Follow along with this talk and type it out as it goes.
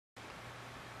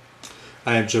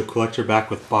I am Joe Collector,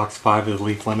 back with Box 5 of the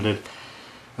Leaf Limited.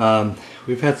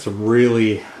 We've had some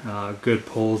really good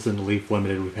pulls in the Leaf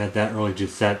Limited. We've had that early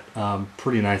Giussette,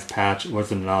 pretty nice patch. It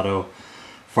wasn't an auto,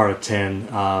 4 out of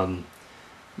 10.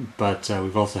 But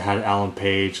we've also had Alan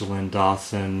Page, Lynn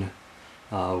Dawson,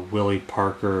 Willie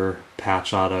Parker,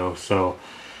 patch auto. So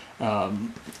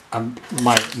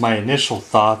my initial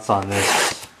thoughts on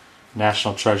this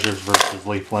National Treasures versus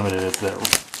Leaf Limited is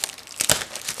that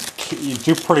you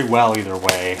do pretty well either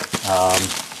way,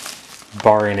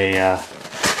 barring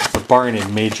a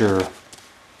major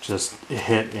just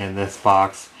hit in this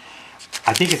box.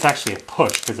 I think it's actually a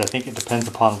push because I think it depends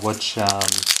upon what you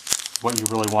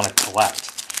really want to collect.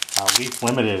 Leaf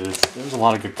Limited there's a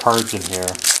lot of good cards in here.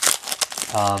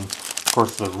 Of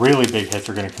course, the really big hits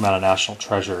are going to come out of National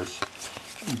Treasures,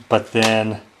 but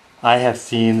then I have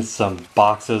seen some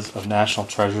boxes of National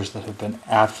Treasures that have been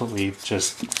absolutely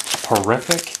just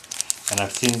horrific. And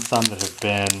I've seen some that have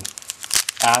been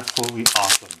absolutely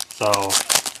awesome. So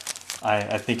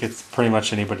I think it's pretty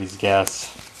much anybody's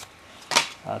guess.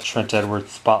 Trent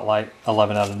Edwards Spotlight,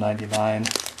 11 out of 99.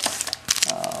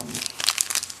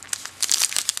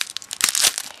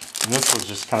 And this was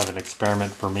just kind of an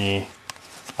experiment for me.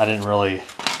 I didn't really...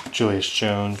 Julius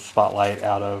Jones Spotlight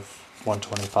out of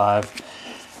 125.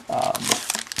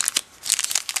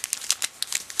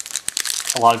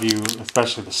 A lot of you,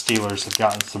 especially the Steelers, have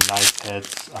gotten some nice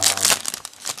hits.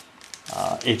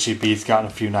 HEB's gotten a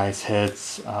few nice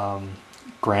hits.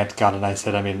 Grant got a nice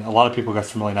hit. I mean, a lot of people got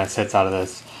some really nice hits out of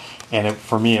this. And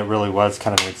for me, it really was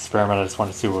kind of an experiment. I just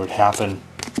wanted to see what would happen.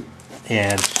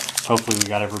 And hopefully we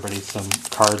got everybody some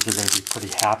cards they're going to be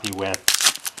pretty happy with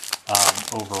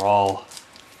overall.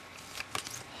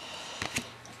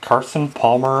 Carson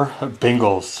Palmer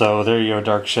Bengals. So there you go,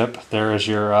 Dark Ship. There is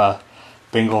your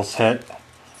Bengals hit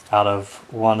out of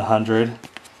 100.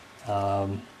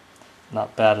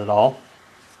 Not bad at all.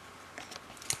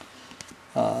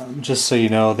 Just so you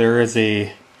know, there is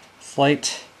a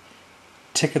slight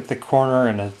tick at the corner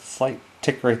and a slight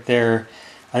tick right there.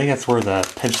 I think that's where the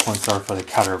pinch points are for the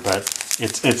cutter, but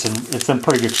it's in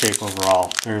pretty good shape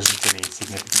overall. There isn't any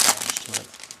significant damage to it.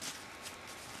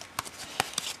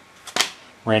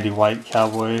 Randy White,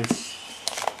 Cowboys.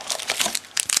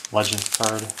 Legends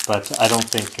card, but I don't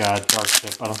think Dark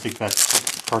Ship, I don't think that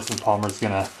Carson Palmer is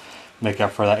going to make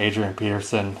up for that Adrian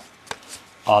Peterson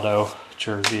auto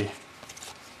jersey.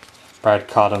 Brad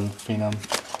Cottam, Phenom.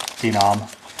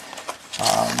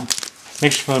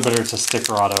 Makes you feel better, it's a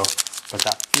sticker auto, but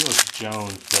that Felix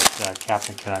Jones that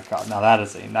Captain Canuck got, now that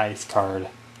is a nice card.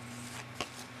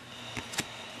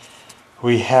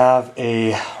 We have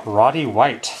a Roddy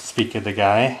White, speak of the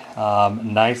guy.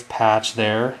 Nice patch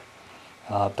there.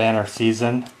 Banner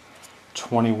season,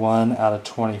 21 out of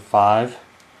 25.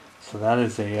 So that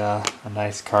is a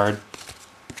nice card.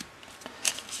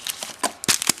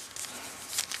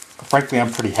 Frankly,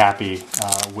 I'm pretty happy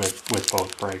with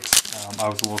both breaks. I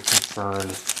was a little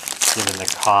concerned, given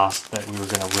the cost, that we were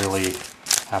going to really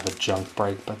have a junk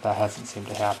break, but that hasn't seemed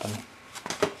to happen.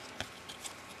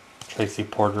 Tracy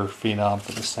Porter, Phenom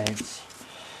for the Saints.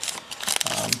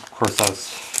 Of course, that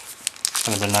was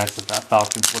kind of been nice if that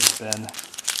Falcons would have been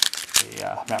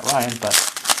a Matt Ryan, but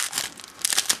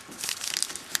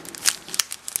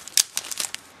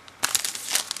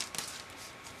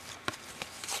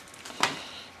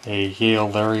a Yale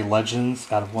Larry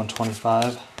Legends out of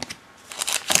 125.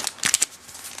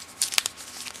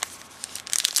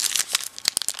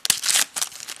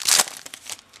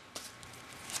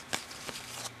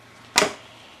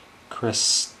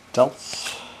 Chris Stelz.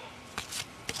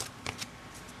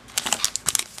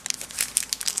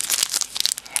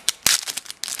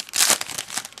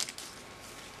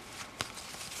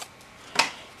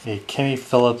 A Kenny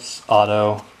Phillips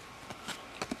auto.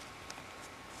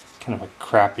 Kind of a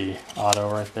crappy auto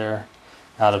right there,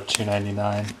 out of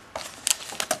 299.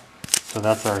 So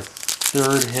that's our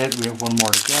third hit. We have one more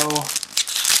to go.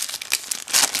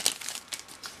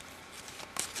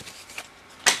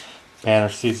 Banner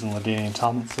season, LaDainian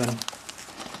Tomlinson.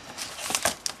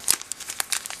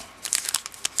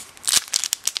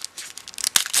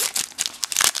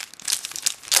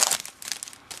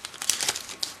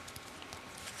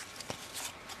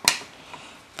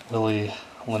 Willie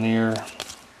Lanier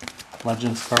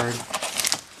Legends card.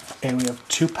 And we have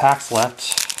 2 packs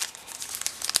left.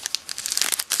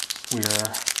 We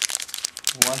are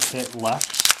 1 hit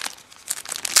left.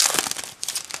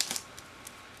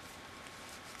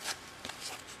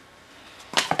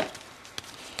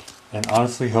 And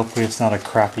honestly, hopefully it's not a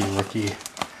crappy rookie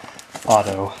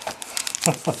auto.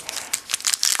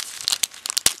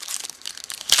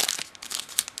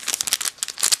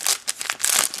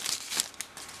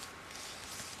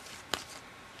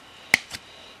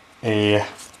 a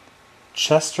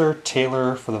Chester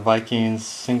Taylor for the Vikings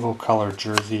single color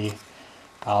jersey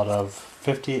out of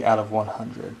 50 out of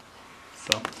 100.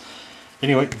 So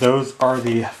anyway, those are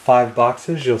the 5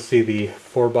 boxes. You'll see the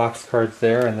 4 box cards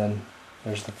there, and then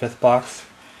there's the 5th box.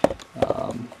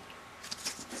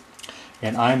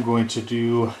 And I'm going to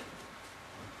do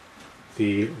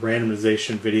the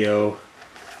randomization video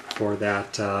for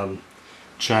that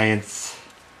Giants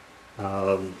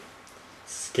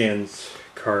skins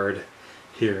card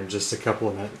here in just a couple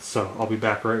of minutes. So I'll be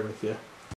back right with you.